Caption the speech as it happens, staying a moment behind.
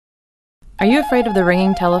Are you afraid of the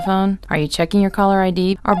ringing telephone? Are you checking your caller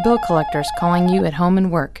ID? Are bill collectors calling you at home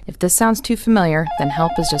and work? If this sounds too familiar, then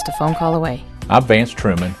help is just a phone call away. I'm Vance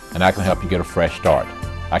Truman, and I can help you get a fresh start.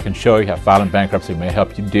 I can show you how filing bankruptcy may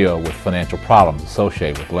help you deal with financial problems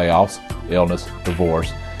associated with layoffs, illness,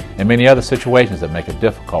 divorce, and many other situations that make it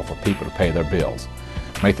difficult for people to pay their bills.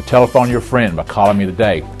 Make the telephone your friend by calling me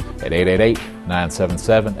today at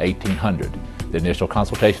 888-977-1800. The initial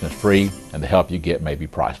consultation is free, and the help you get may be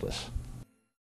priceless.